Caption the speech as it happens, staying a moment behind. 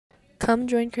Come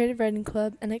join Creative Writing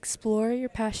Club and explore your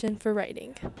passion for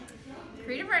writing.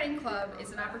 Creative Writing Club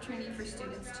is an opportunity for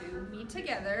students to meet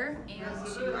together and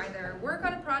to either work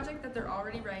on a project that they're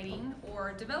already writing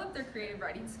or develop their creative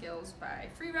writing skills by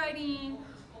free writing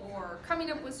or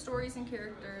coming up with stories and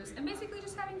characters and basically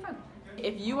just having fun.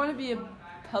 If you want to be a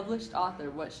published author,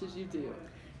 what should you do?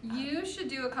 You should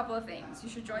do a couple of things. You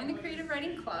should join the Creative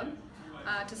Writing Club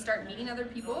to start meeting other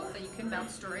people that you can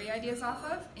bounce story ideas off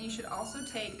of. And you should also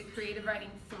take the Creative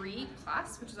Writing 3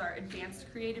 class, which is our advanced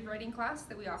creative writing class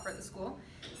that we offer at the school.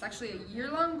 It's actually a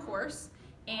year-long course,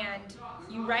 and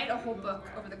you write a whole book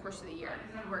over the course of the year.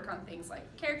 You work on things like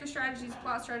character strategies,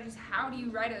 plot strategies, how do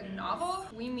you write a novel?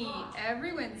 We meet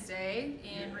every Wednesday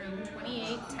in room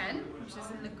 2810, which is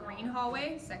in the green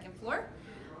hallway, second floor,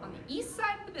 on the east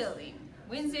side of the building.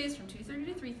 Wednesdays from 2:30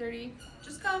 to 3:30.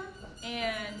 Just come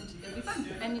and it'll be fun.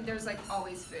 And there's like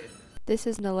always food. This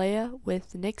is Nalea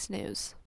with Nick's News.